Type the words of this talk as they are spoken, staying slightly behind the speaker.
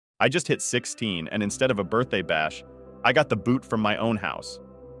I just hit 16, and instead of a birthday bash, I got the boot from my own house.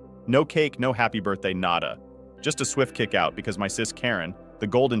 No cake, no happy birthday, nada. Just a swift kick out because my sis Karen, the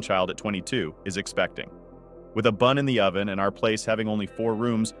golden child at 22, is expecting. With a bun in the oven and our place having only 4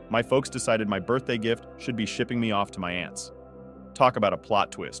 rooms, my folks decided my birthday gift should be shipping me off to my aunt's. Talk about a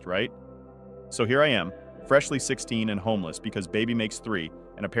plot twist, right? So here I am, freshly 16 and homeless because baby makes 3,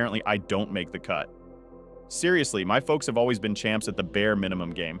 and apparently I don't make the cut. Seriously, my folks have always been champs at the bare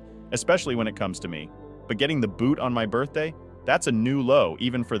minimum game, especially when it comes to me. But getting the boot on my birthday? That's a new low,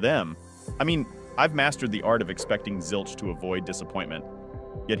 even for them. I mean, I've mastered the art of expecting zilch to avoid disappointment.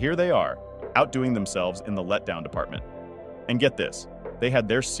 Yet here they are, outdoing themselves in the letdown department. And get this, they had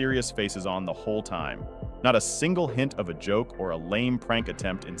their serious faces on the whole time. Not a single hint of a joke or a lame prank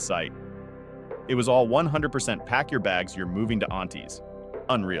attempt in sight. It was all 100% pack your bags, you're moving to auntie's.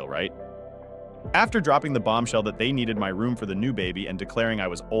 Unreal, right? After dropping the bombshell that they needed my room for the new baby and declaring I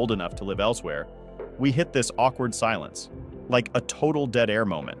was old enough to live elsewhere, we hit this awkward silence, like a total dead air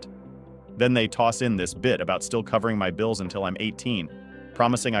moment. Then they toss in this bit about still covering my bills until I'm 18,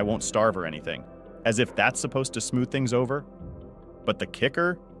 promising I won't starve or anything, as if that's supposed to smooth things over. But the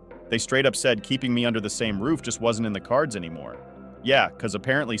kicker? They straight up said keeping me under the same roof just wasn't in the cards anymore. Yeah, because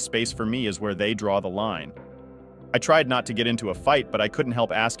apparently space for me is where they draw the line. I tried not to get into a fight, but I couldn't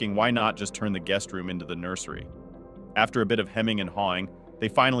help asking why not just turn the guest room into the nursery. After a bit of hemming and hawing, they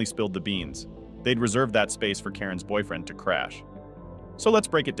finally spilled the beans. They'd reserved that space for Karen's boyfriend to crash. So let's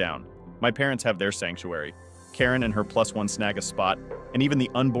break it down. My parents have their sanctuary. Karen and her +1 snag a spot, and even the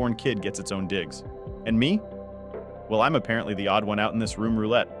unborn kid gets its own digs. And me? Well, I'm apparently the odd one out in this room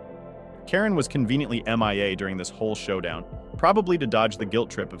roulette. Karen was conveniently MIA during this whole showdown, probably to dodge the guilt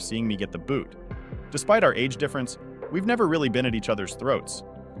trip of seeing me get the boot. Despite our age difference, we've never really been at each other's throats.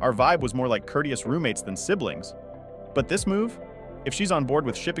 Our vibe was more like courteous roommates than siblings. But this move? If she's on board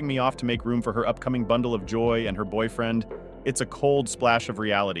with shipping me off to make room for her upcoming bundle of joy and her boyfriend, it's a cold splash of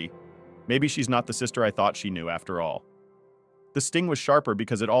reality. Maybe she's not the sister I thought she knew after all. The sting was sharper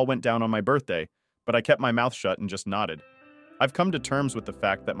because it all went down on my birthday, but I kept my mouth shut and just nodded. I've come to terms with the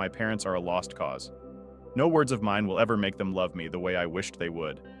fact that my parents are a lost cause. No words of mine will ever make them love me the way I wished they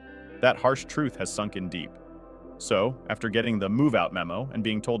would. That harsh truth has sunk in deep. So, after getting the move-out memo and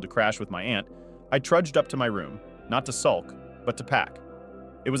being told to crash with my aunt, I trudged up to my room, not to sulk, but to pack.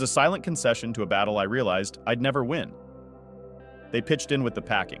 It was a silent concession to a battle I realized I'd never win. They pitched in with the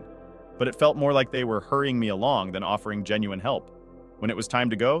packing, but it felt more like they were hurrying me along than offering genuine help. When it was time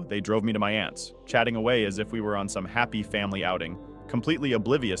to go, they drove me to my aunt's, chatting away as if we were on some happy family outing, completely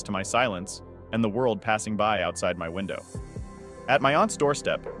oblivious to my silence and the world passing by outside my window. At my aunt's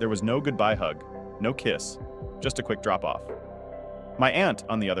doorstep, there was no goodbye hug, no kiss, just a quick drop-off. My aunt,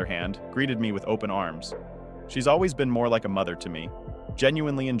 on the other hand, greeted me with open arms. She's always been more like a mother to me,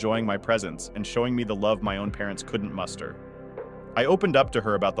 genuinely enjoying my presence and showing me the love my own parents couldn't muster. I opened up to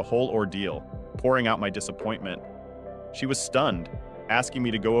her about the whole ordeal, pouring out my disappointment. She was stunned, asking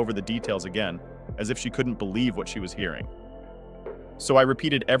me to go over the details again, as if she couldn't believe what she was hearing. So I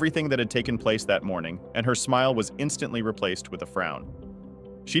repeated everything that had taken place that morning, and her smile was instantly replaced with a frown.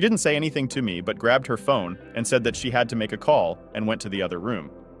 She didn't say anything to me, but grabbed her phone and said that she had to make a call and went to the other room.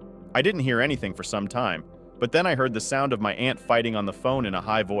 I didn't hear anything for some time, but then I heard the sound of my aunt fighting on the phone in a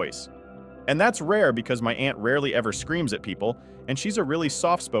high voice. And that's rare because my aunt rarely ever screams at people, and she's a really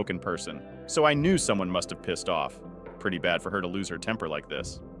soft-spoken person, so I knew someone must have pissed off. Pretty bad for her to lose her temper like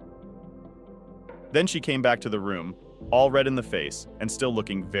this. Then she came back to the room, all red in the face and still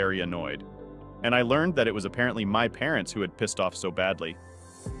looking very annoyed. And I learned that it was apparently my parents who had pissed off so badly.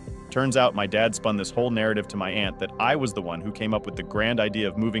 Turns out my dad spun this whole narrative to my aunt that I was the one who came up with the grand idea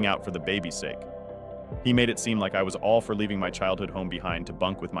of moving out for the baby's sake. He made it seem like I was all for leaving my childhood home behind to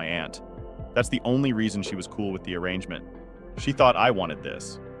bunk with my aunt. That's the only reason she was cool with the arrangement. She thought I wanted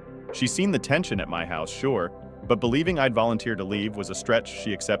this. She's seen the tension at my house, sure, but believing I'd volunteer to leave was a stretch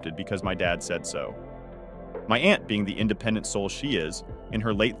she accepted because my dad said so. My aunt, being the independent soul she is, in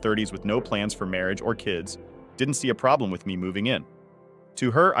her late 30s with no plans for marriage or kids, didn't see a problem with me moving in.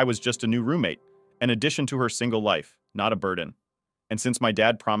 To her, I was just a new roommate, an addition to her single life, not a burden. And since my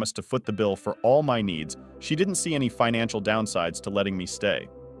dad promised to foot the bill for all my needs, she didn't see any financial downsides to letting me stay.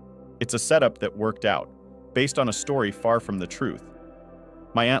 It's a setup that worked out, based on a story far from the truth.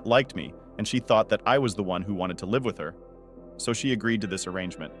 My aunt liked me, and she thought that I was the one who wanted to live with her, so she agreed to this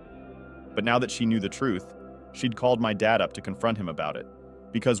arrangement. But now that she knew the truth, she'd called my dad up to confront him about it,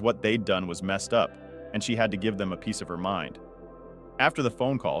 because what they'd done was messed up, and she had to give them a piece of her mind. After the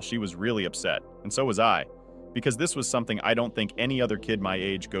phone call, she was really upset, and so was I, because this was something I don't think any other kid my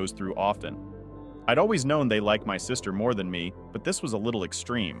age goes through often. I'd always known they liked my sister more than me, but this was a little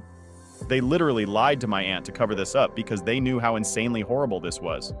extreme. They literally lied to my aunt to cover this up because they knew how insanely horrible this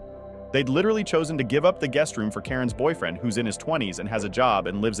was. They'd literally chosen to give up the guest room for Karen's boyfriend, who's in his 20s and has a job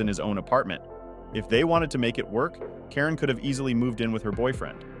and lives in his own apartment. If they wanted to make it work, Karen could have easily moved in with her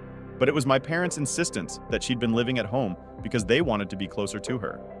boyfriend. But it was my parents' insistence that she'd been living at home because they wanted to be closer to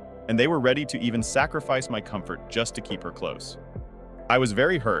her, and they were ready to even sacrifice my comfort just to keep her close. I was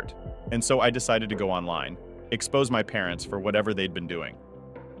very hurt, and so I decided to go online, expose my parents for whatever they'd been doing.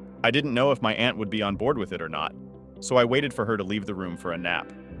 I didn't know if my aunt would be on board with it or not, so I waited for her to leave the room for a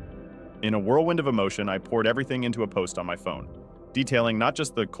nap. In a whirlwind of emotion, I poured everything into a post on my phone, detailing not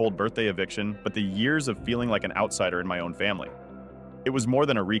just the cold birthday eviction, but the years of feeling like an outsider in my own family. It was more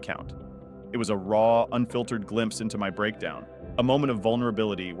than a recount. It was a raw, unfiltered glimpse into my breakdown, a moment of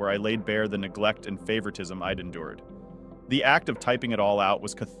vulnerability where I laid bare the neglect and favoritism I'd endured. The act of typing it all out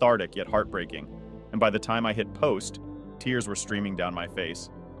was cathartic yet heartbreaking, and by the time I hit post, tears were streaming down my face.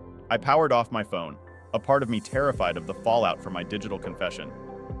 I powered off my phone, a part of me terrified of the fallout from my digital confession.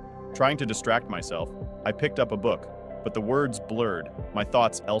 Trying to distract myself, I picked up a book, but the words blurred, my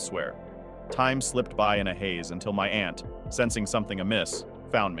thoughts elsewhere. Time slipped by in a haze until my aunt, sensing something amiss,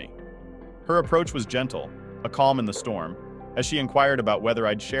 found me. Her approach was gentle, a calm in the storm, as she inquired about whether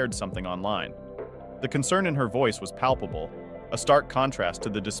I'd shared something online. The concern in her voice was palpable, a stark contrast to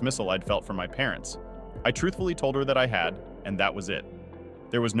the dismissal I'd felt from my parents. I truthfully told her that I had, and that was it.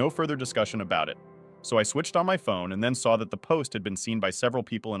 There was no further discussion about it. So I switched on my phone and then saw that the post had been seen by several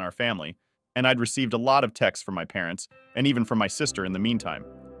people in our family, and I'd received a lot of texts from my parents, and even from my sister in the meantime.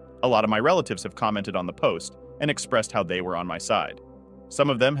 A lot of my relatives have commented on the post and expressed how they were on my side. Some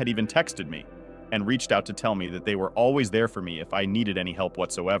of them had even texted me and reached out to tell me that they were always there for me if I needed any help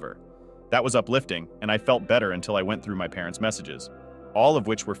whatsoever. That was uplifting, and I felt better until I went through my parents' messages, all of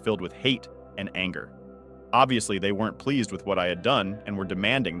which were filled with hate and anger. Obviously, they weren't pleased with what I had done and were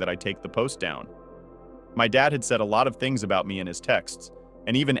demanding that I take the post down. My dad had said a lot of things about me in his texts,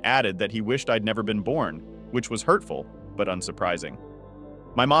 and even added that he wished I'd never been born, which was hurtful, but unsurprising.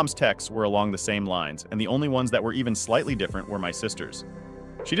 My mom's texts were along the same lines, and the only ones that were even slightly different were my sister's.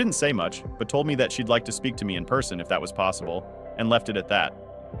 She didn't say much, but told me that she'd like to speak to me in person if that was possible, and left it at that.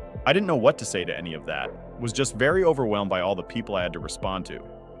 I didn't know what to say to any of that, was just very overwhelmed by all the people I had to respond to.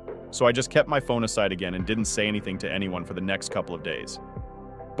 So I just kept my phone aside again and didn't say anything to anyone for the next couple of days.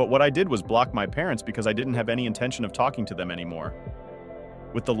 But what I did was block my parents because I didn't have any intention of talking to them anymore.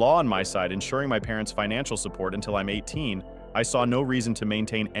 With the law on my side ensuring my parents' financial support until I'm 18, I saw no reason to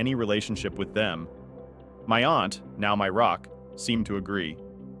maintain any relationship with them. My aunt, now my rock, seemed to agree.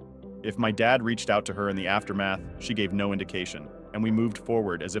 If my dad reached out to her in the aftermath, she gave no indication, and we moved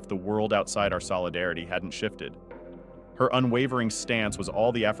forward as if the world outside our solidarity hadn't shifted. Her unwavering stance was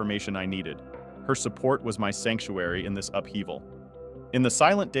all the affirmation I needed. Her support was my sanctuary in this upheaval. In the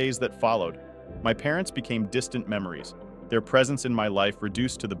silent days that followed, my parents became distant memories, their presence in my life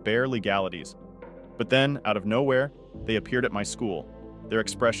reduced to the bare legalities. But then, out of nowhere, they appeared at my school, their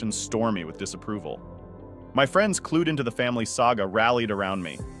expressions stormy with disapproval. My friends clued into the family saga rallied around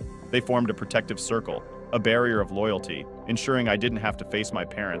me. They formed a protective circle, a barrier of loyalty, ensuring I didn't have to face my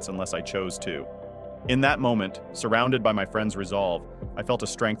parents unless I chose to. In that moment, surrounded by my friends' resolve, I felt a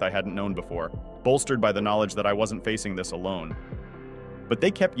strength I hadn't known before, bolstered by the knowledge that I wasn't facing this alone. But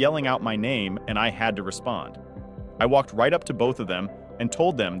they kept yelling out my name, and I had to respond. I walked right up to both of them and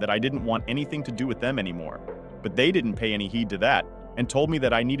told them that I didn't want anything to do with them anymore. But they didn't pay any heed to that and told me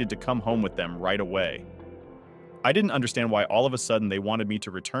that I needed to come home with them right away. I didn't understand why all of a sudden they wanted me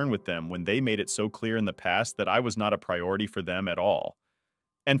to return with them when they made it so clear in the past that I was not a priority for them at all,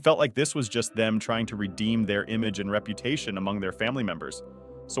 and felt like this was just them trying to redeem their image and reputation among their family members.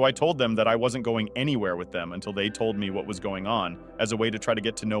 So I told them that I wasn't going anywhere with them until they told me what was going on, as a way to try to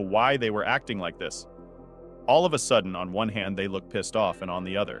get to know why they were acting like this. All of a sudden, on one hand, they looked pissed off, and on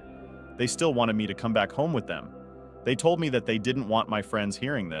the other, they still wanted me to come back home with them. They told me that they didn't want my friends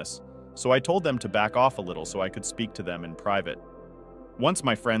hearing this, so I told them to back off a little so I could speak to them in private. Once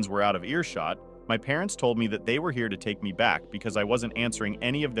my friends were out of earshot, my parents told me that they were here to take me back because I wasn't answering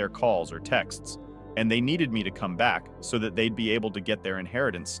any of their calls or texts, and they needed me to come back so that they'd be able to get their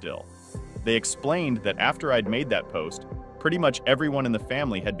inheritance still. They explained that after I'd made that post, pretty much everyone in the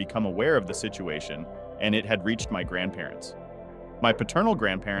family had become aware of the situation, and it had reached my grandparents. My paternal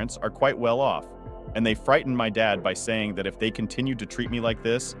grandparents are quite well off, and they frightened my dad by saying that if they continued to treat me like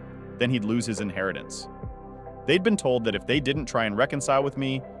this, then he'd lose his inheritance. They'd been told that if they didn't try and reconcile with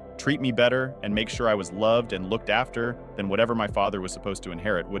me, treat me better, and make sure I was loved and looked after, then whatever my father was supposed to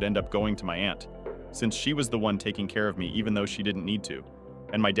inherit would end up going to my aunt, since she was the one taking care of me even though she didn't need to.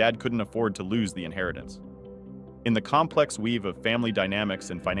 and my dad couldn't afford to lose the inheritance. In the complex weave of family dynamics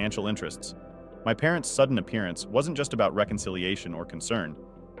and financial interests, my parents' sudden appearance wasn't just about reconciliation or concern.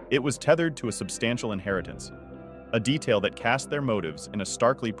 It was tethered to a substantial inheritance, a detail that cast their motives in a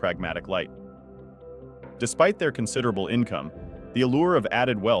starkly pragmatic light. Despite their considerable income, the allure of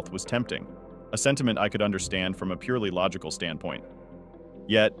added wealth was tempting, a sentiment I could understand from a purely logical standpoint.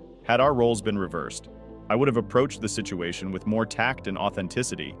 Yet, had our roles been reversed, I would have approached the situation with more tact and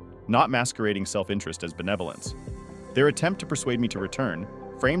authenticity, not masquerading self-interest as benevolence. Their attempt to persuade me to return,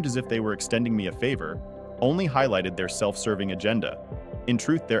 framed as if they were extending me a favor, only highlighted their self-serving agenda. In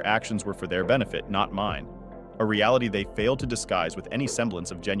truth, their actions were for their benefit, not mine, a reality they failed to disguise with any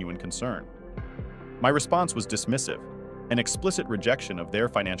semblance of genuine concern. My response was dismissive, an explicit rejection of their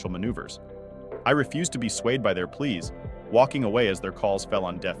financial maneuvers. I refused to be swayed by their pleas, walking away as their calls fell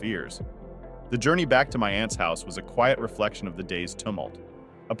on deaf ears. The journey back to my aunt's house was a quiet reflection of the day's tumult.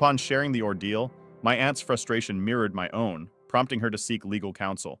 Upon sharing the ordeal, my aunt's frustration mirrored my own, prompting her to seek legal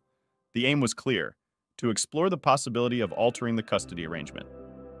counsel. The aim was clear: to explore the possibility of altering the custody arrangement.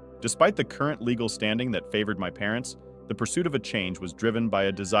 Despite the current legal standing that favored my parents, the pursuit of a change was driven by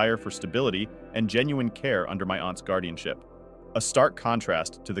a desire for stability and genuine care under my aunt's guardianship, a stark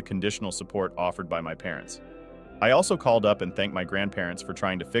contrast to the conditional support offered by my parents. I also called up and thanked my grandparents for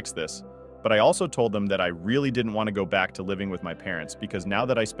trying to fix this, but I also told them that I really didn't want to go back to living with my parents because now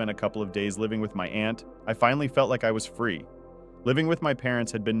that I spent a couple of days living with my aunt, I finally felt like I was free. Living with my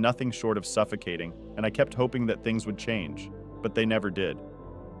parents had been nothing short of suffocating, and I kept hoping that things would change, but they never did.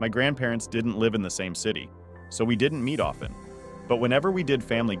 My grandparents didn't live in the same city, so we didn't meet often. But whenever we did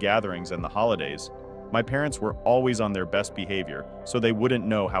family gatherings and the holidays, my parents were always on their best behavior, so they wouldn't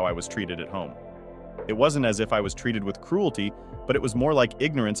know how I was treated at home. It wasn't as if I was treated with cruelty, but it was more like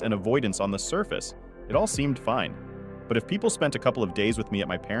ignorance and avoidance on the surface. It all seemed fine. But if people spent a couple of days with me at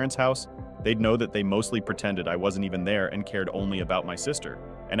my parents' house, they'd know that they mostly pretended I wasn't even there and cared only about my sister.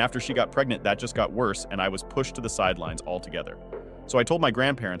 And after she got pregnant, that just got worse, and I was pushed to the sidelines altogether. So I told my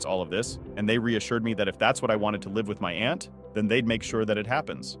grandparents all of this, and they reassured me that if that's what I wanted to live with my aunt, then they'd make sure that it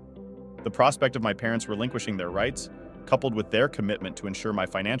happens. The prospect of my parents relinquishing their rights, coupled with their commitment to ensure my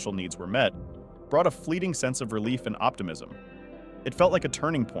financial needs were met, brought a fleeting sense of relief and optimism. It felt like a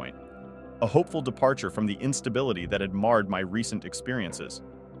turning point, a hopeful departure from the instability that had marred my recent experiences.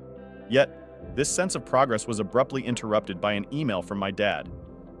 Yet, this sense of progress was abruptly interrupted by an email from my dad,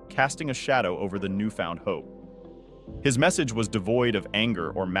 casting a shadow over the newfound hope. His message was devoid of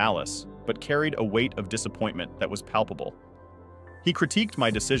anger or malice, but carried a weight of disappointment that was palpable. He critiqued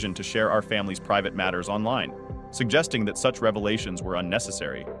my decision to share our family's private matters online, suggesting that such revelations were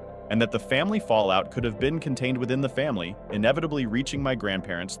unnecessary, and that the family fallout could have been contained within the family, inevitably reaching my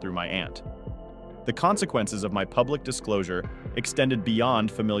grandparents through my aunt. The consequences of my public disclosure extended beyond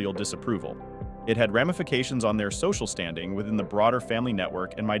familial disapproval. It had ramifications on their social standing within the broader family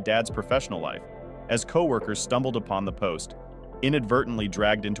network and my dad's professional life, as coworkers stumbled upon the post, inadvertently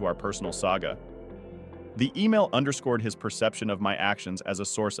dragged into our personal saga. The email underscored his perception of my actions as a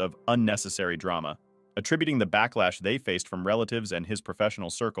source of unnecessary drama, attributing the backlash they faced from relatives and his professional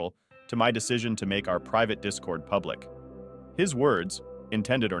circle to my decision to make our private discord public. His words,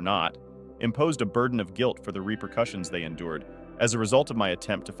 intended or not, imposed a burden of guilt for the repercussions they endured as a result of my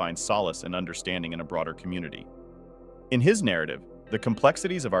attempt to find solace and understanding in a broader community. In his narrative, the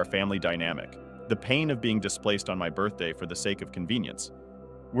complexities of our family dynamic, the pain of being displaced on my birthday for the sake of convenience,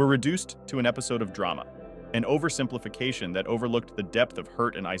 were reduced to an episode of drama, an oversimplification that overlooked the depth of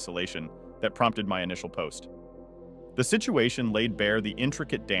hurt and isolation that prompted my initial post. The situation laid bare the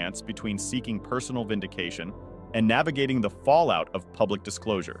intricate dance between seeking personal vindication and navigating the fallout of public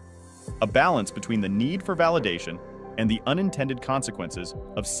disclosure, a balance between the need for validation and the unintended consequences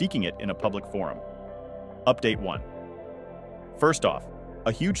of seeking it in a public forum. Update 1. First off,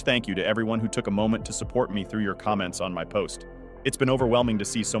 a huge thank you to everyone who took a moment to support me through your comments on my post. It's been overwhelming to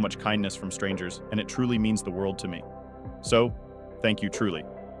see so much kindness from strangers, and it truly means the world to me. So, thank you truly.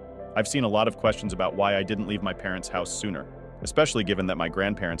 I've seen a lot of questions about why I didn't leave my parents' house sooner, especially given that my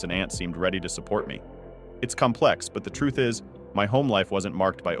grandparents and aunt seemed ready to support me. It's complex, but the truth is, my home life wasn't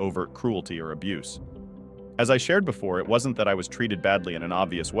marked by overt cruelty or abuse. As I shared before, it wasn't that I was treated badly in an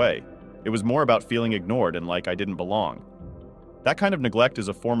obvious way. It was more about feeling ignored and like I didn't belong. That kind of neglect is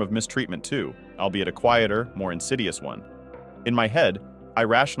a form of mistreatment too, albeit a quieter, more insidious one. In my head, I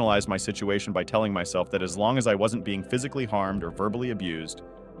rationalized my situation by telling myself that as long as I wasn't being physically harmed or verbally abused,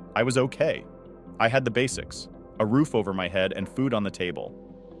 I was okay. I had the basics, a roof over my head and food on the table.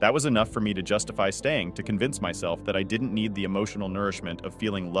 That was enough for me to justify staying, to convince myself that I didn't need the emotional nourishment of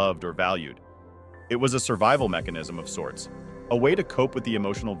feeling loved or valued. It was a survival mechanism of sorts, a way to cope with the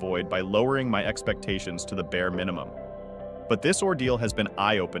emotional void by lowering my expectations to the bare minimum. But this ordeal has been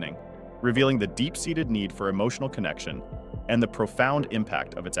eye-opening, revealing the deep-seated need for emotional connection and the profound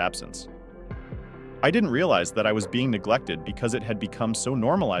impact of its absence. I didn't realize that I was being neglected because it had become so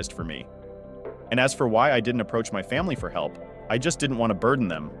normalized for me. And as for why I didn't approach my family for help, I just didn't want to burden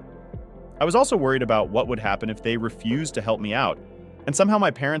them. I was also worried about what would happen if they refused to help me out, and somehow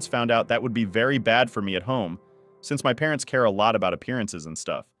my parents found out that would be very bad for me at home, since my parents care a lot about appearances and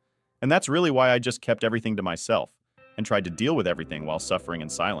stuff. And that's really why I just kept everything to myself and tried to deal with everything while suffering in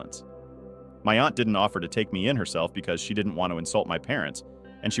silence. My aunt didn't offer to take me in herself because she didn't want to insult my parents,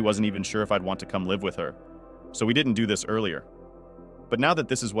 and she wasn't even sure if I'd want to come live with her. So we didn't do this earlier. But now that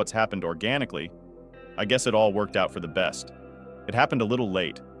this is what's happened organically, I guess it all worked out for the best. It happened a little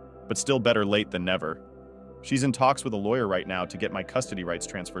late, but still better late than never. She's in talks with a lawyer right now to get my custody rights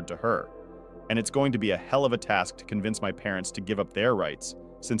transferred to her, and it's going to be a hell of a task to convince my parents to give up their rights,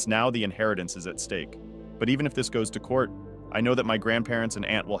 since now the inheritance is at stake. But even if this goes to court, I know that my grandparents and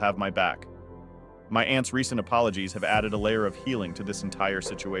aunt will have my back. My aunt's recent apologies have added a layer of healing to this entire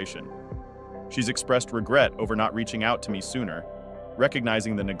situation. She's expressed regret over not reaching out to me sooner,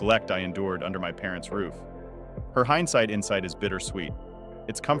 recognizing the neglect I endured under my parents' roof. Her hindsight insight is bittersweet.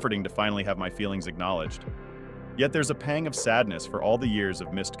 It's comforting to finally have my feelings acknowledged. Yet there's a pang of sadness for all the years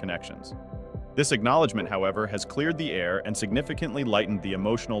of missed connections. This acknowledgement, however, has cleared the air and significantly lightened the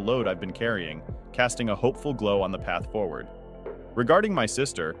emotional load I've been carrying, casting a hopeful glow on the path forward. Regarding my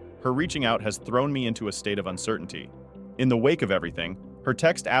sister, her reaching out has thrown me into a state of uncertainty. In the wake of everything, her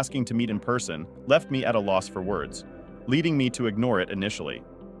text asking to meet in person left me at a loss for words, leading me to ignore it initially.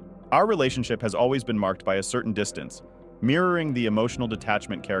 Our relationship has always been marked by a certain distance, mirroring the emotional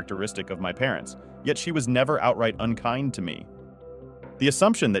detachment characteristic of my parents, yet she was never outright unkind to me. The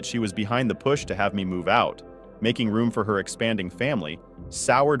assumption that she was behind the push to have me move out, making room for her expanding family,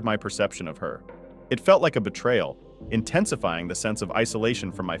 soured my perception of her. It felt like a betrayal, intensifying the sense of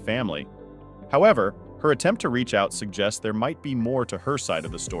isolation from my family. However, her attempt to reach out suggests there might be more to her side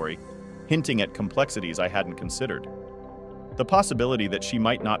of the story, hinting at complexities I hadn't considered. The possibility that she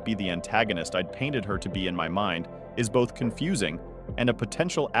might not be the antagonist I'd painted her to be in my mind is both confusing and a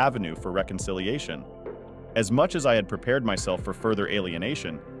potential avenue for reconciliation. As much as I had prepared myself for further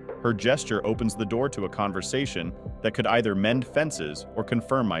alienation, her gesture opens the door to a conversation that could either mend fences or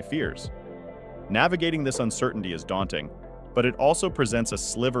confirm my fears. Navigating this uncertainty is daunting, but it also presents a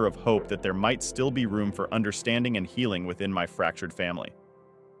sliver of hope that there might still be room for understanding and healing within my fractured family.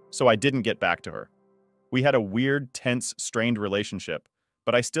 So I didn't get back to her. We had a weird, tense, strained relationship,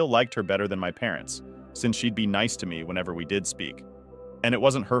 but I still liked her better than my parents, since she'd be nice to me whenever we did speak. And it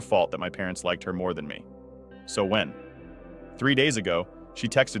wasn't her fault that my parents liked her more than me. So when? 3 days ago, she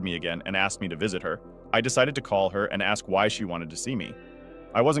texted me again and asked me to visit her. I decided to call her and ask why she wanted to see me.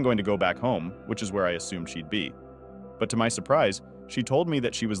 I wasn't going to go back home, which is where I assumed she'd be. But to my surprise, she told me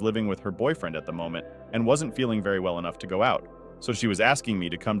that she was living with her boyfriend at the moment and wasn't feeling very well enough to go out. So she was asking me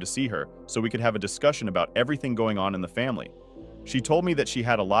to come to see her so we could have a discussion about everything going on in the family. She told me that she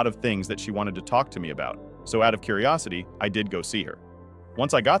had a lot of things that she wanted to talk to me about, so out of curiosity, I did go see her.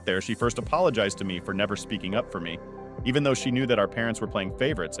 Once I got there, she first apologized to me for never speaking up for me, even though she knew that our parents were playing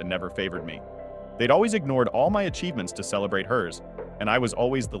favorites and never favored me. They'd always ignored all my achievements to celebrate hers, and I was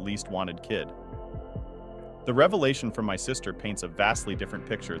always the least wanted kid. The revelation from my sister paints a vastly different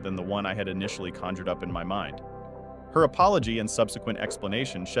picture than the one I had initially conjured up in my mind. Her apology and subsequent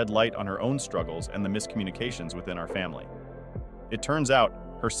explanation shed light on her own struggles and the miscommunications within our family. It turns out,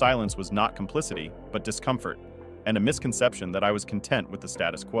 her silence was not complicity, but discomfort, and a misconception that I was content with the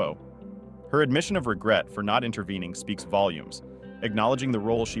status quo. Her admission of regret for not intervening speaks volumes, acknowledging the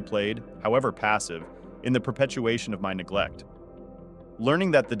role she played, however passive, in the perpetuation of my neglect. Learning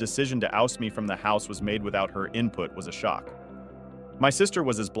that the decision to oust me from the house was made without her input was a shock. My sister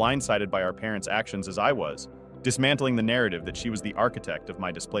was as blindsided by our parents' actions as I was, dismantling the narrative that she was the architect of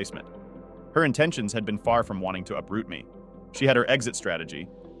my displacement. Her intentions had been far from wanting to uproot me. She had her exit strategy,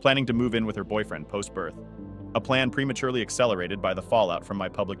 planning to move in with her boyfriend post-birth, a plan prematurely accelerated by the fallout from my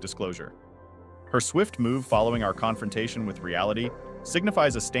public disclosure. Her swift move following our confrontation with reality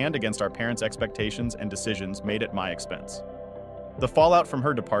signifies a stand against our parents' expectations and decisions made at my expense. The fallout from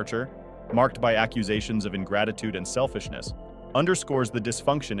her departure, marked by accusations of ingratitude and selfishness, underscores the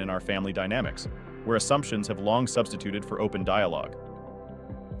dysfunction in our family dynamics, where assumptions have long substituted for open dialogue.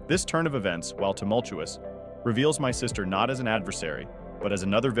 This turn of events, while tumultuous, reveals my sister not as an adversary, but as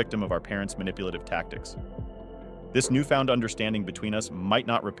another victim of our parents' manipulative tactics. This newfound understanding between us might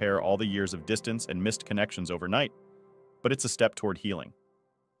not repair all the years of distance and missed connections overnight, but it's a step toward healing.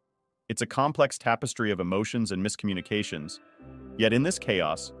 It's a complex tapestry of emotions and miscommunications. Yet in this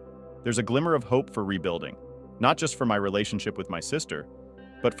chaos, there's a glimmer of hope for rebuilding, not just for my relationship with my sister,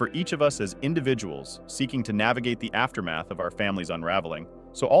 but for each of us as individuals seeking to navigate the aftermath of our family's unraveling.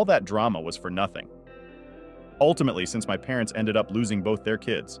 So all that drama was for nothing. Ultimately, since my parents ended up losing both their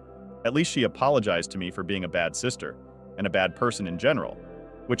kids, at least she apologized to me for being a bad sister and a bad person in general,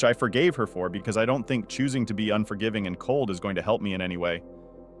 which I forgave her for because I don't think choosing to be unforgiving and cold is going to help me in any way.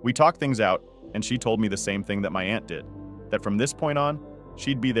 We talked things out, and she told me the same thing that my aunt did, that from this point on,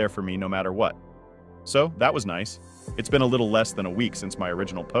 she'd be there for me no matter what. So that was nice. It's been a little less than a week since my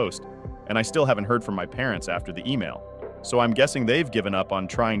original post, and I still haven't heard from my parents after the email, so I'm guessing they've given up on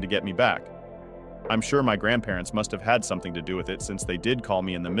trying to get me back. I'm sure my grandparents must have had something to do with it, since they did call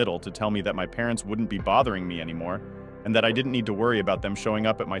me in the middle to tell me that my parents wouldn't be bothering me anymore and that I didn't need to worry about them showing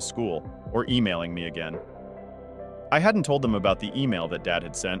up at my school or emailing me again. I hadn't told them about the email that Dad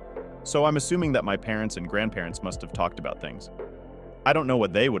had sent, so I'm assuming that my parents and grandparents must have talked about things. I don't know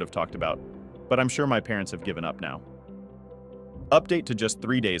what they would have talked about, but I'm sure my parents have given up now. Update to just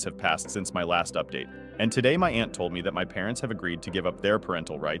 3 days have passed since my last update, and today my aunt told me that my parents have agreed to give up their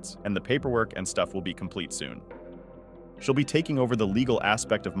parental rights and the paperwork and stuff will be complete soon. She'll be taking over the legal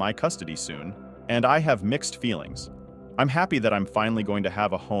aspect of my custody soon, and I have mixed feelings. I'm happy that I'm finally going to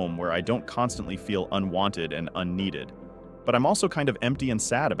have a home where I don't constantly feel unwanted and unneeded, but I'm also kind of empty and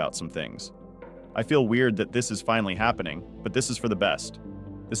sad about some things. I feel weird that this is finally happening, but this is for the best.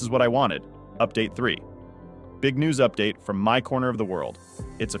 This is what I wanted. Update 3. Big news update from my corner of the world.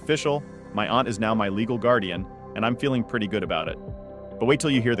 It's official, my aunt is now my legal guardian, and I'm feeling pretty good about it. But wait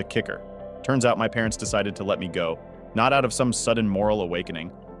till you hear the kicker. Turns out my parents decided to let me go, not out of some sudden moral awakening,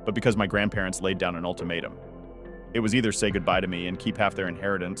 but because my grandparents laid down an ultimatum. It was either say goodbye to me and keep half their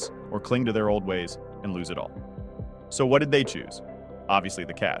inheritance, or cling to their old ways and lose it all. So what did they choose? Obviously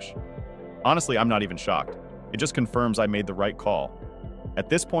the cash. Honestly, I'm not even shocked. It just confirms I made the right call. At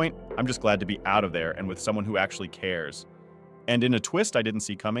this point, I'm just glad to be out of there and with someone who actually cares. And in a twist I didn't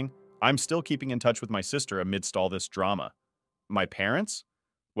see coming, I'm still keeping in touch with my sister amidst all this drama. My parents?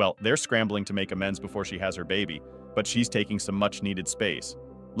 Well, they're scrambling to make amends before she has her baby, but she's taking some much-needed space.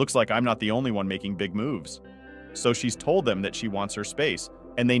 Looks like I'm not the only one making big moves. So she's told them that she wants her space,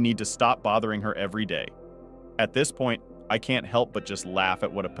 and they need to stop bothering her every day. At this point, I can't help but just laugh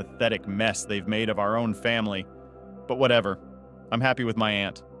at what a pathetic mess they've made of our own family. But whatever. I'm happy with my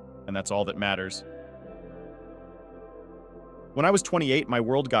aunt, and that's all that matters. When I was 28, my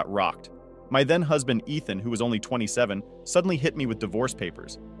world got rocked. My then husband, Ethan, who was only 27, suddenly hit me with divorce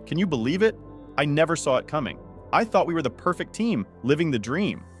papers. Can you believe it? I never saw it coming. I thought we were the perfect team, living the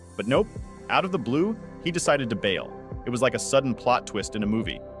dream. But nope, out of the blue, he decided to bail. It was like a sudden plot twist in a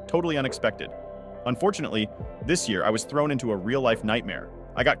movie, totally unexpected. Unfortunately, this year I was thrown into a real-life nightmare.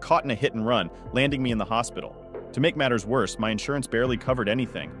 I got caught in a hit and run, landing me in the hospital. To make matters worse, my insurance barely covered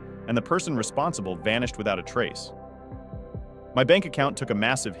anything, and the person responsible vanished without a trace. My bank account took a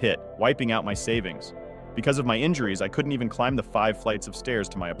massive hit, wiping out my savings. Because of my injuries, I couldn't even climb the 5 flights of stairs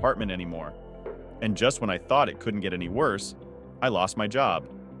to my apartment anymore. And just when I thought it couldn't get any worse, I lost my job.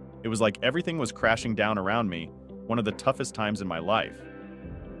 It was like everything was crashing down around me, one of the toughest times in my life.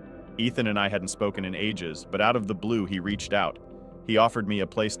 Ethan and I hadn't spoken in ages, but out of the blue he reached out. He offered me a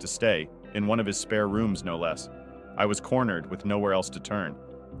place to stay, in one of his spare rooms no less. I was cornered with nowhere else to turn.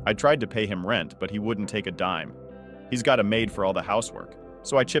 I tried to pay him rent, but he wouldn't take a dime. He's got a maid for all the housework,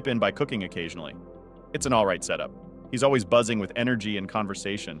 so I chip in by cooking occasionally. It's an alright setup. He's always buzzing with energy and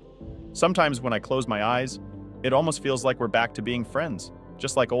conversation. Sometimes when I close my eyes, it almost feels like we're back to being friends,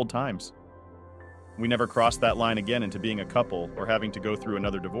 just like old times. We never crossed that line again into being a couple or having to go through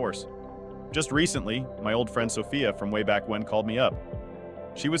another divorce. Just recently, my old friend Sophia from way back when called me up.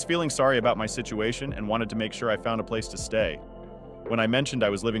 She was feeling sorry about my situation and wanted to make sure I found a place to stay. When I mentioned I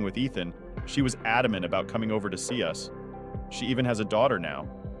was living with Ethan, she was adamant about coming over to see us. She even has a daughter now.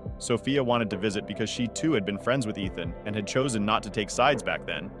 Sophia wanted to visit because she too had been friends with Ethan and had chosen not to take sides back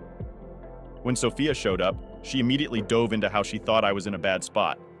then. When Sophia showed up, she immediately dove into how she thought I was in a bad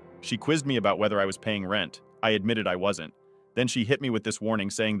spot. She quizzed me about whether I was paying rent. I admitted I wasn't. Then she hit me with this warning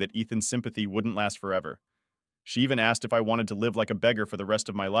saying that Ethan's sympathy wouldn't last forever. She even asked if I wanted to live like a beggar for the rest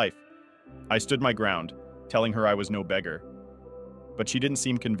of my life. I stood my ground, telling her I was no beggar. But she didn't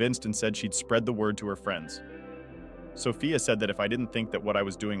seem convinced and said she'd spread the word to her friends. Sophia said that if I didn't think that what I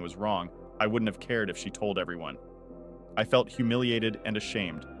was doing was wrong, I wouldn't have cared if she told everyone. I felt humiliated and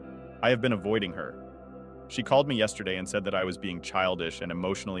ashamed. I have been avoiding her. She called me yesterday and said that I was being childish and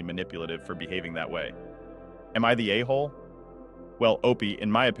emotionally manipulative for behaving that way. Am I the a-hole? Well, Opie,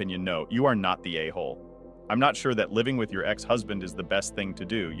 in my opinion, no, you are not the a-hole. I'm not sure that living with your ex-husband is the best thing to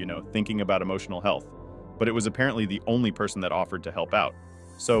do, thinking about emotional health. But it was apparently the only person that offered to help out.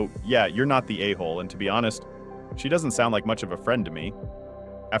 So, yeah, you're not the a-hole, and to be honest, she doesn't sound like much of a friend to me.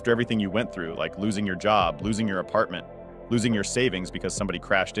 After everything you went through, like losing your job, losing your apartment, losing your savings because somebody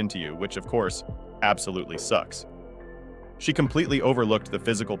crashed into you, which of course, absolutely sucks. She completely overlooked the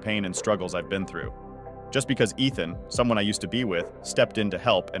physical pain and struggles I've been through. Just because Ethan, someone I used to be with, stepped in to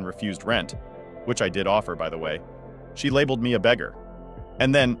help and refused rent, which I did offer, by the way, she labeled me a beggar.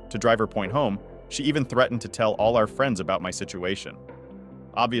 And then, to drive her point home, she even threatened to tell all our friends about my situation.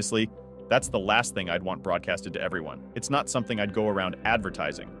 Obviously, that's the last thing I'd want broadcasted to everyone. It's not something I'd go around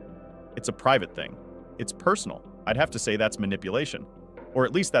advertising. It's a private thing. It's personal. I'd have to say that's manipulation. Or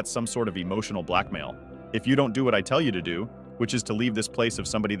at least that's some sort of emotional blackmail. If you don't do what I tell you to do, which is to leave this place of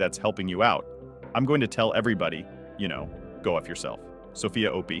somebody that's helping you out, I'm going to tell everybody, go F yourself.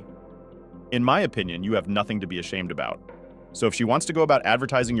 Sophia Opie. In my opinion, you have nothing to be ashamed about. So if she wants to go about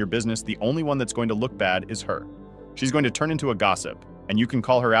advertising your business, the only one that's going to look bad is her. She's going to turn into a gossip, and you can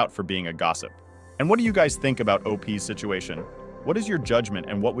call her out for being a gossip. And what do you guys think about OP's situation? What is your judgment,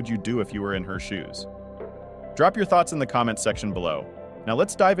 and what would you do if you were in her shoes? Drop your thoughts in the comments section below. Now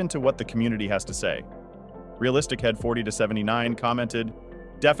let's dive into what the community has to say. Realistic Head 40-79 commented,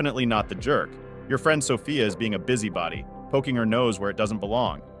 "Definitely not the jerk. Your friend Sophia is being a busybody, poking her nose where it doesn't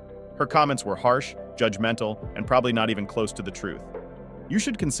belong. Her comments were harsh, judgmental, and probably not even close to the truth. You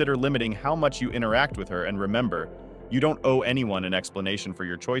should consider limiting how much you interact with her, and remember, you don't owe anyone an explanation for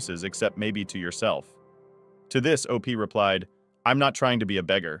your choices except maybe to yourself." To this, OP replied, "I'm not trying to be a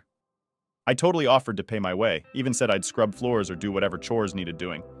beggar. I totally offered to pay my way, even said I'd scrub floors or do whatever chores needed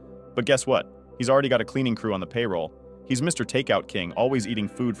doing. But guess what? He's already got a cleaning crew on the payroll. He's Mr. Takeout King, always eating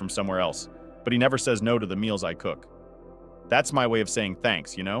food from somewhere else, but he never says no to the meals I cook. That's my way of saying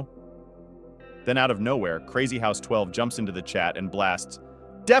thanks, Then out of nowhere, Crazy House 12 jumps into the chat and blasts,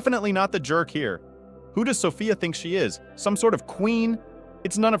 "Definitely not the jerk here. Who does Sophia think she is? Some sort of queen?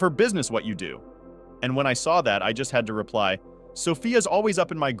 It's none of her business what you do." And when I saw that, I just had to reply, "Sophia's always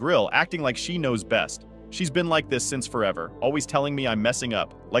up in my grill, acting like she knows best. She's been like this since forever, always telling me I'm messing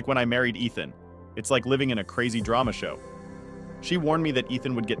up, like when I married Ethan. It's like living in a crazy drama show." She warned me that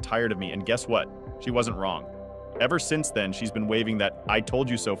Ethan would get tired of me, and guess what? She wasn't wrong. Ever since then, she's been waving that "I told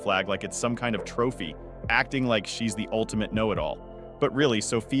you so" flag like it's some kind of trophy, acting like she's the ultimate know-it-all. But really,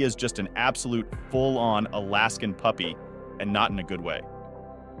 Sophia's just an absolute full-on Alaskan puppy, and not in a good way.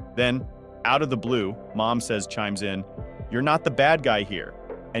 Then, out of the blue, Mom chimes in, "You're not the bad guy here,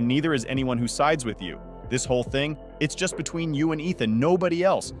 and neither is anyone who sides with you. This whole thing, it's just between you and Ethan, nobody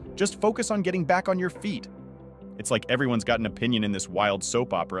else. Just focus on getting back on your feet." It's like everyone's got an opinion in this wild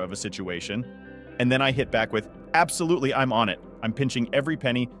soap opera of a situation. And then I hit back with, "Absolutely, I'm on it. I'm pinching every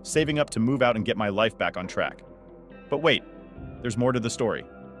penny, saving up to move out and get my life back on track." But wait, there's more to the story.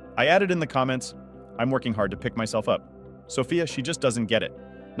 I added in the comments, "I'm working hard to pick myself up. Sophia, she just doesn't get it.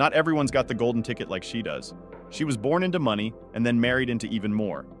 Not everyone's got the golden ticket like she does. She was born into money and then married into even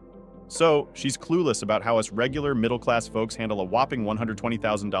more. So, she's clueless about how us regular middle-class folks handle a whopping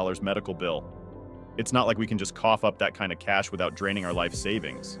 $120,000 medical bill. It's not like we can just cough up that kind of cash without draining our life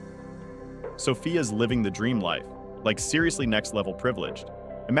savings. Sophia's living the dream life, like seriously next-level privileged.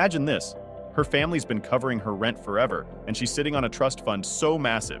 Imagine this. Her family's been covering her rent forever, and she's sitting on a trust fund so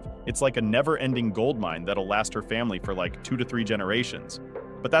massive, it's like a never-ending gold mine that'll last her family for like 2 to 3 generations.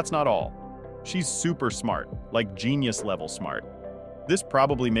 But that's not all. She's super smart, like genius-level smart. This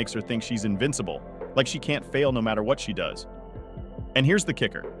probably makes her think she's invincible, like she can't fail no matter what she does. And here's the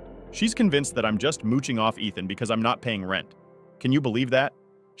kicker. She's convinced that I'm just mooching off Ethan because I'm not paying rent. Can you believe that?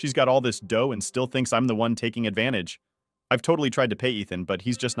 She's got all this dough and still thinks I'm the one taking advantage. I've totally tried to pay Ethan, but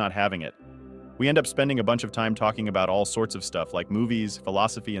he's just not having it. We end up spending a bunch of time talking about all sorts of stuff like movies,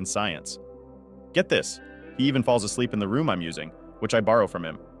 philosophy, and science. Get this, he even falls asleep in the room I'm using, which I borrow from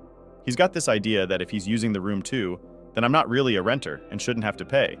him. He's got this idea that if he's using the room too, then I'm not really a renter and shouldn't have to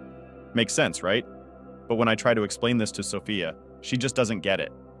pay. Makes sense, right? But when I try to explain this to Sophia, she just doesn't get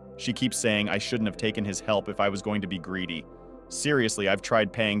it. She keeps saying I shouldn't have taken his help if I was going to be greedy. Seriously, I've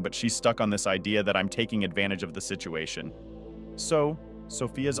tried paying, but she's stuck on this idea that I'm taking advantage of the situation. So,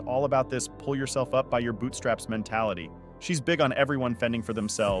 Sophia's all about this pull yourself up by your bootstraps mentality. She's big on everyone fending for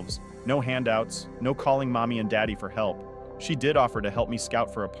themselves. No handouts, no calling mommy and daddy for help. She did offer to help me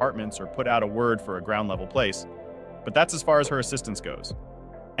scout for apartments or put out a word for a ground level place, but that's as far as her assistance goes.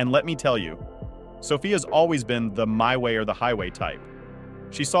 And let me tell you, Sophia's always been the my way or the highway type.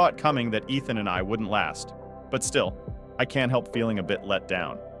 She saw it coming that Ethan and I wouldn't last, but still, I can't help feeling a bit let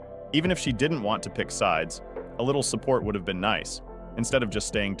down. Even if she didn't want to pick sides, a little support would have been nice, instead of just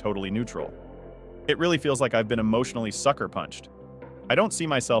staying totally neutral. It really feels like I've been emotionally sucker punched. I don't see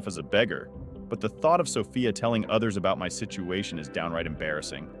myself as a beggar, but the thought of Sophia telling others about my situation is downright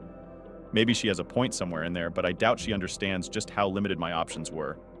embarrassing. Maybe she has a point somewhere in there, but I doubt she understands just how limited my options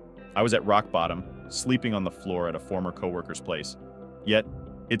were. I was at rock bottom, sleeping on the floor at a former coworker's place. Yet,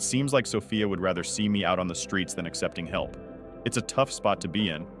 it seems like Sophia would rather see me out on the streets than accepting help. It's a tough spot to be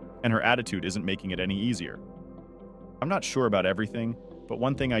in, and her attitude isn't making it any easier. I'm not sure about everything, but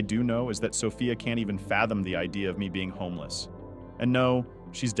one thing I do know is that Sophia can't even fathom the idea of me being homeless. And no,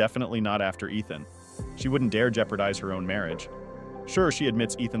 she's definitely not after Ethan. She wouldn't dare jeopardize her own marriage. Sure, she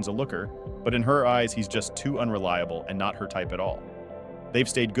admits Ethan's a looker, but in her eyes, he's just too unreliable and not her type at all. They've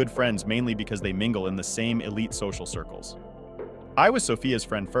stayed good friends mainly because they mingle in the same elite social circles. I was Sophia's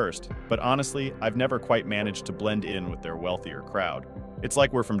friend first, but honestly, I've never quite managed to blend in with their wealthier crowd. It's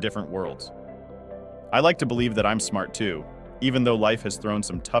like we're from different worlds. I like to believe that I'm smart too, even though life has thrown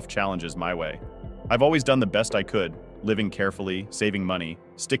some tough challenges my way. I've always done the best I could, living carefully, saving money,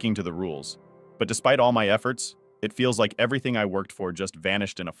 sticking to the rules. But despite all my efforts, it feels like everything I worked for just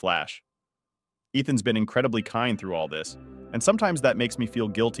vanished in a flash. Ethan's been incredibly kind through all this, and sometimes that makes me feel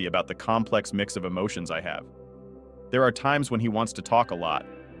guilty about the complex mix of emotions I have. There are times when he wants to talk a lot,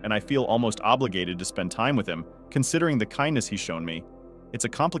 and I feel almost obligated to spend time with him, considering the kindness he's shown me. It's a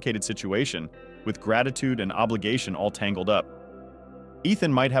complicated situation, with gratitude and obligation all tangled up.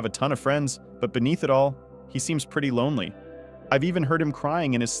 Ethan might have a ton of friends, but beneath it all, he seems pretty lonely. I've even heard him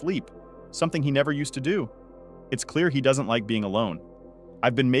crying in his sleep, something he never used to do. It's clear he doesn't like being alone.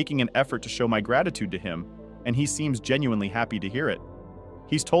 I've been making an effort to show my gratitude to him, and he seems genuinely happy to hear it.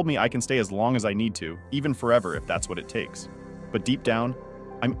 He's told me I can stay as long as I need to, even forever if that's what it takes. But deep down,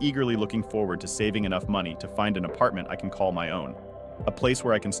 I'm eagerly looking forward to saving enough money to find an apartment I can call my own, a place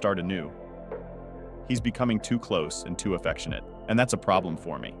where I can start anew. He's becoming too close and too affectionate, and that's a problem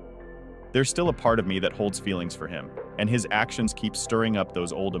for me. There's still a part of me that holds feelings for him, and his actions keep stirring up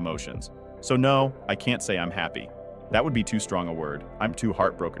those old emotions. So no, I can't say I'm happy. That would be too strong a word. I'm too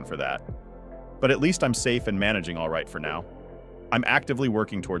heartbroken for that. But at least I'm safe and managing all right for now. I'm actively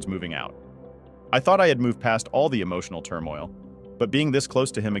working towards moving out. I thought I had moved past all the emotional turmoil, but being this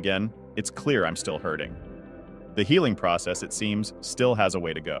close to him again, it's clear I'm still hurting. The healing process, it seems, still has a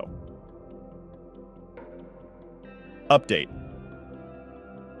way to go. Update.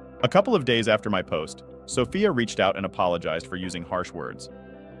 A couple of days after my post, Sophia reached out and apologized for using harsh words.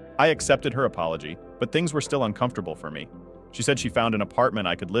 I accepted her apology, but things were still uncomfortable for me. She said she found an apartment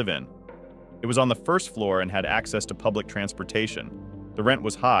I could live in. It was on the first floor and had access to public transportation. The rent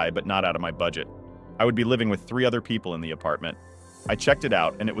was high, but not out of my budget. I would be living with 3 other people in the apartment. I checked it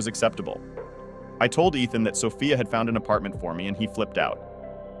out, and it was acceptable. I told Ethan that Sophia had found an apartment for me, and he flipped out.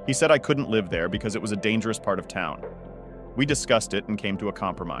 He said I couldn't live there because it was a dangerous part of town. We discussed it and came to a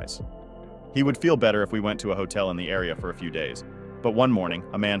compromise. He would feel better if we went to a hotel in the area for a few days. But one morning,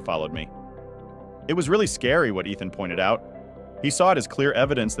 a man followed me. It was really scary what Ethan pointed out. He saw it as clear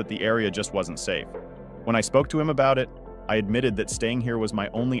evidence that the area just wasn't safe. When I spoke to him about it, I admitted that staying here was my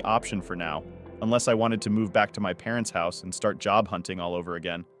only option for now, unless I wanted to move back to my parents' house and start job hunting all over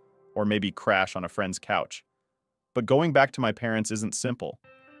again, or maybe crash on a friend's couch. But going back to my parents isn't simple.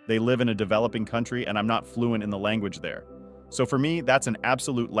 They live in a developing country and I'm not fluent in the language there. So for me, that's an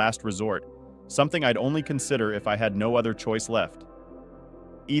absolute last resort, something I'd only consider if I had no other choice left.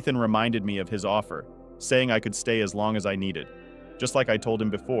 Ethan reminded me of his offer, saying I could stay as long as I needed. Just like I told him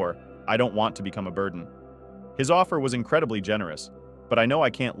before, I don't want to become a burden. His offer was incredibly generous, but I know I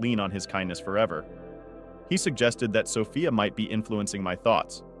can't lean on his kindness forever. He suggested that Sophia might be influencing my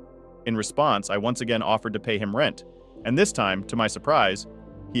thoughts. In response, I once again offered to pay him rent, and this time, to my surprise,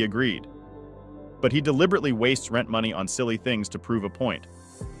 he agreed. But he deliberately wastes rent money on silly things to prove a point.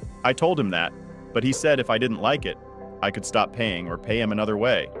 I told him that, but he said if I didn't like it, I could stop paying or pay him another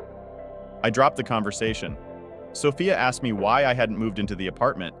way. I dropped the conversation. Sophia asked me why I hadn't moved into the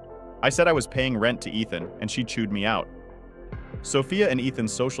apartment. I said I was paying rent to Ethan, and she chewed me out. Sophia and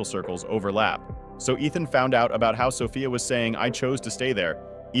Ethan's social circles overlap, so Ethan found out about how Sophia was saying I chose to stay there,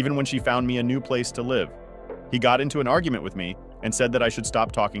 even when she found me a new place to live. He got into an argument with me and said that I should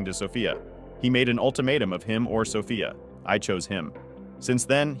stop talking to Sophia. He made an ultimatum of him or Sophia. I chose him. Since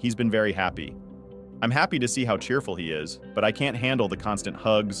then, he's been very happy. I'm happy to see how cheerful he is, but I can't handle the constant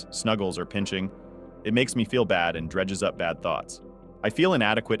hugs, snuggles, or pinching. It makes me feel bad and dredges up bad thoughts. I feel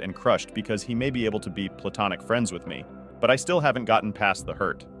inadequate and crushed because he may be able to be platonic friends with me, but I still haven't gotten past the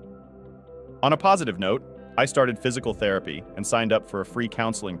hurt. On a positive note, I started physical therapy and signed up for a free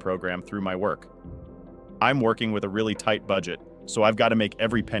counseling program through my work. I'm working with a really tight budget, so I've got to make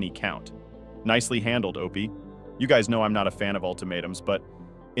every penny count. Nicely handled, Opie. You guys know I'm not a fan of ultimatums, but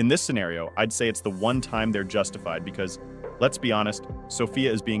In this scenario, I'd say it's the one time they're justified because, let's be honest,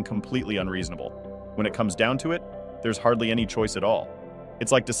 Sophia is being completely unreasonable. When it comes down to it, there's hardly any choice at all.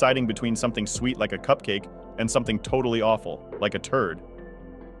 It's like deciding between something sweet like a cupcake and something totally awful, like a turd.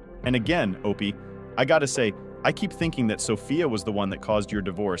 And again, Opie, I gotta say, I keep thinking that Sophia was the one that caused your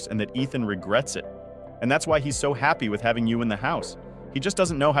divorce and that Ethan regrets it. And that's why he's so happy with having you in the house. He just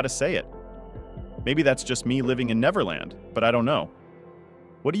doesn't know how to say it. Maybe that's just me living in Neverland, but I don't know.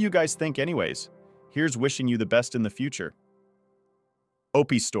 What do you guys think anyways? Here's wishing you the best in the future.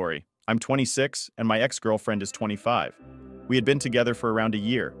 Opie's story. I'm 26 and my ex-girlfriend is 25. We had been together for around a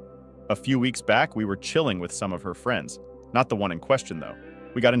year. A few weeks back, we were chilling with some of her friends. Not the one in question, though.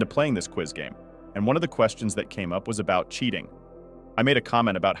 We got into playing this quiz game, and one of the questions that came up was about cheating. I made a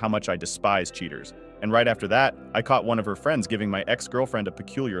comment about how much I despise cheaters, and right after that, I caught one of her friends giving my ex-girlfriend a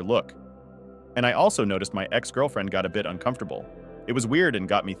peculiar look. And I also noticed my ex-girlfriend got a bit uncomfortable. It was weird and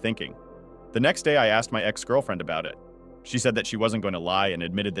got me thinking. The next day, I asked my ex-girlfriend about it. She said that she wasn't going to lie and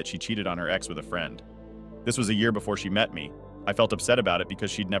admitted that she cheated on her ex with a friend. This was a year before she met me. I felt upset about it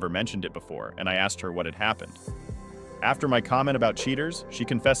because she'd never mentioned it before, and I asked her what had happened. After my comment about cheaters, she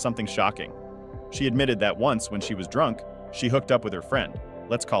confessed something shocking. She admitted that once, when she was drunk, she hooked up with her friend.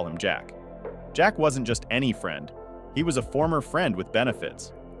 Let's call him Jack. Jack wasn't just any friend. He was a former friend with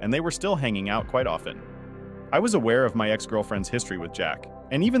benefits, and they were still hanging out quite often. I was aware of my ex-girlfriend's history with Jack,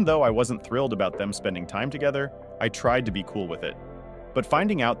 and even though I wasn't thrilled about them spending time together, I tried to be cool with it. But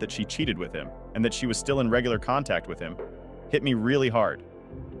finding out that she cheated with him, and that she was still in regular contact with him, hit me really hard.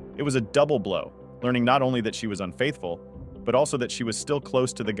 It was a double blow, learning not only that she was unfaithful, but also that she was still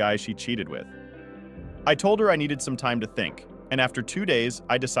close to the guy she cheated with. I told her I needed some time to think, and after 2 days,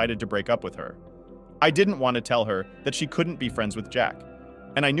 I decided to break up with her. I didn't want to tell her that she couldn't be friends with Jack,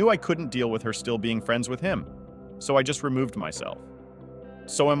 and I knew I couldn't deal with her still being friends with him, so I just removed myself.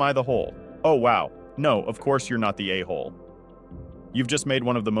 So am I the hole? Oh wow, no, of course you're not the a-hole. You've just made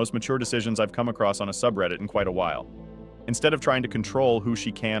one of the most mature decisions I've come across on a subreddit in quite a while. Instead of trying to control who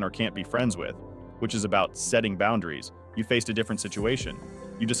she can or can't be friends with, which is about setting boundaries, you faced a different situation.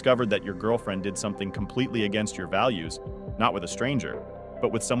 You discovered that your girlfriend did something completely against your values, not with a stranger,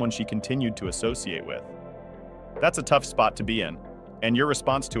 but with someone she continued to associate with. That's a tough spot to be in, and your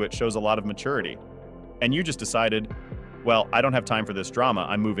response to it shows a lot of maturity. And you just decided, well, I don't have time for this drama,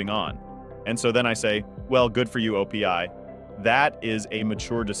 I'm moving on. And so then I say, well, good for you, OPI. That is a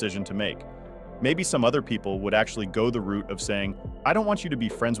mature decision to make. Maybe some other people would actually go the route of saying, I don't want you to be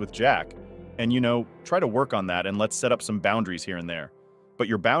friends with Jack, and try to work on that and let's set up some boundaries here and there. But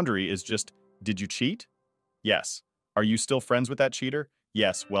your boundary is just, did you cheat? Yes. Are you still friends with that cheater?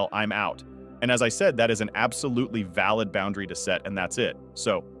 Yes, well, I'm out. And as I said, that is an absolutely valid boundary to set, and that's it.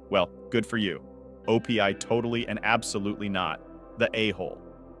 So, well, good for you. OPI totally and absolutely not the a-hole.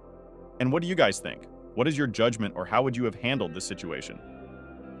 And what do you guys think? What is your judgment, or how would you have handled this situation?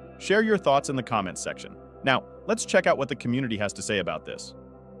 Share your thoughts in the comments section. Now, let's check out what the community has to say about this.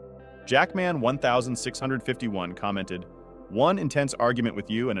 Jackman1651 commented, "One intense argument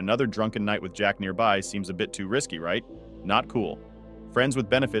with you and another drunken night with Jack nearby seems a bit too risky, right? Not cool. Friends with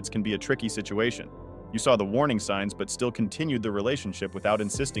benefits can be a tricky situation. You saw the warning signs but still continued the relationship without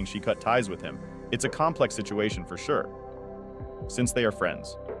insisting she cut ties with him. It's a complex situation for sure. Since they are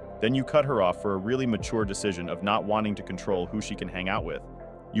friends. Then you cut her off for a really mature decision of not wanting to control who she can hang out with.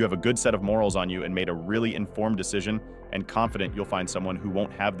 You have a good set of morals on you and made a really informed decision, and confident you'll find someone who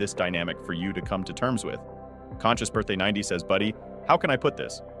won't have this dynamic for you to come to terms with." Conscious Birthday 90 says, "Buddy, how can I put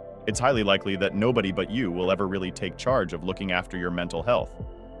this? It's highly likely that nobody but you will ever really take charge of looking after your mental health.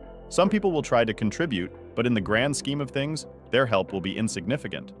 Some people will try to contribute, but in the grand scheme of things, their help will be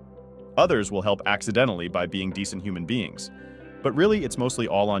insignificant. Others will help accidentally by being decent human beings. But really, it's mostly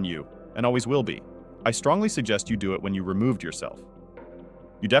all on you, and always will be. I strongly suggest you do it when you removed yourself.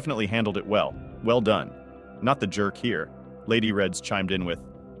 You definitely handled it well. Well done. Not the jerk here." Lady Reds chimed in with,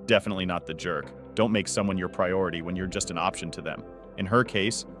 "Definitely not the jerk. Don't make someone your priority when you're just an option to them. In her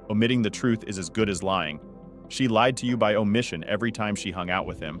case, omitting the truth is as good as lying. She lied to you by omission every time she hung out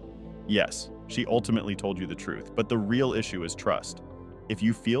with him. Yes, she ultimately told you the truth, but the real issue is trust. If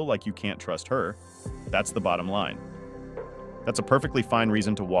you feel like you can't trust her, that's the bottom line. That's a perfectly fine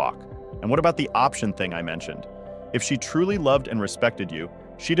reason to walk. And what about the option thing I mentioned? If she truly loved and respected you,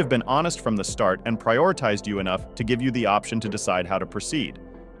 she'd have been honest from the start and prioritized you enough to give you the option to decide how to proceed.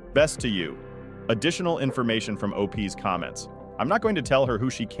 Best to you." Additional information from OP's comments. "I'm not going to tell her who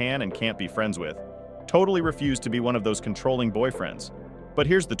she can and can't be friends with. Totally refuse to be one of those controlling boyfriends. But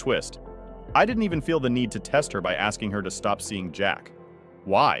here's the twist. I didn't even feel the need to test her by asking her to stop seeing Jack.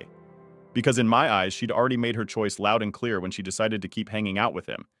 Why? Because in my eyes, she'd already made her choice loud and clear when she decided to keep hanging out with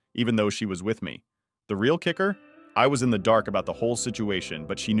him, even though she was with me. The real kicker? I was in the dark about the whole situation,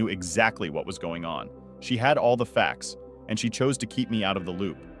 but she knew exactly what was going on. She had all the facts, and she chose to keep me out of the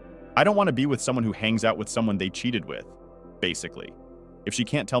loop. I don't want to be with someone who hangs out with someone they cheated with, basically. If she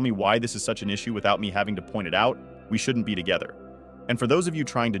can't tell me why this is such an issue without me having to point it out, we shouldn't be together. And for those of you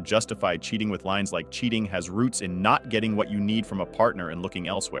trying to justify cheating with lines like cheating has roots in not getting what you need from a partner and looking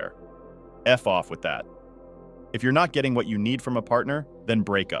elsewhere, F off with that. If you're not getting what you need from a partner, then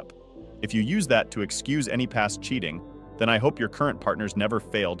break up. If you use that to excuse any past cheating, then I hope your current partners never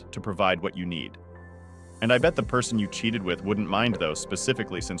failed to provide what you need. And I bet the person you cheated with wouldn't mind though,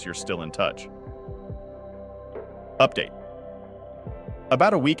 specifically since you're still in touch. Update.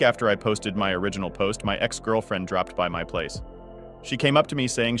 About a week after I posted my original post, my ex-girlfriend dropped by my place. She came up to me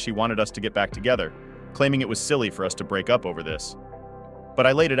saying she wanted us to get back together, claiming it was silly for us to break up over this. But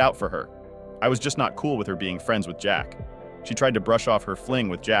I laid it out for her. I was just not cool with her being friends with Jack. She tried to brush off her fling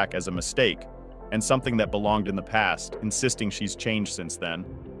with Jack as a mistake and something that belonged in the past, insisting she's changed since then.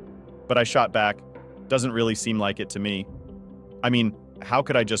 But I shot back, doesn't really seem like it to me. I mean, how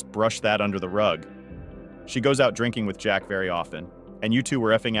could I just brush that under the rug? She goes out drinking with Jack very often, and you two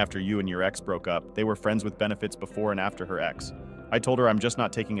were effing after you and your ex broke up. They were friends with benefits before and after her ex. I told her I'm just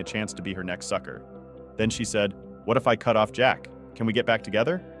not taking a chance to be her next sucker. Then she said, "What if I cut off Jack? Can we get back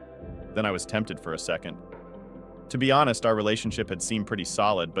together?" Then I was tempted for a second. To be honest, our relationship had seemed pretty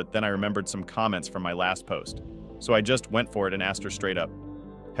solid, but then I remembered some comments from my last post. So I just went for it and asked her straight up,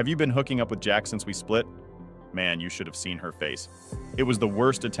 "Have you been hooking up with Jack since we split?" Man, you should have seen her face. It was the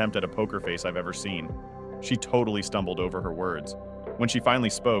worst attempt at a poker face I've ever seen. She totally stumbled over her words. When she finally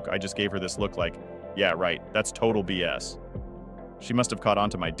spoke, I just gave her this look like, "Yeah, right, that's total BS." She must have caught on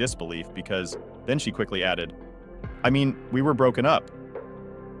to my disbelief because then she quickly added, "I mean, we were broken up."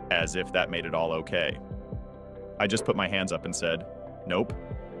 As if that made it all okay. I just put my hands up and said, "Nope."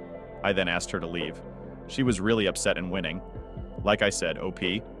 I then asked her to leave. She was really upset and winning. Like I said,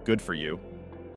 OP, good for you.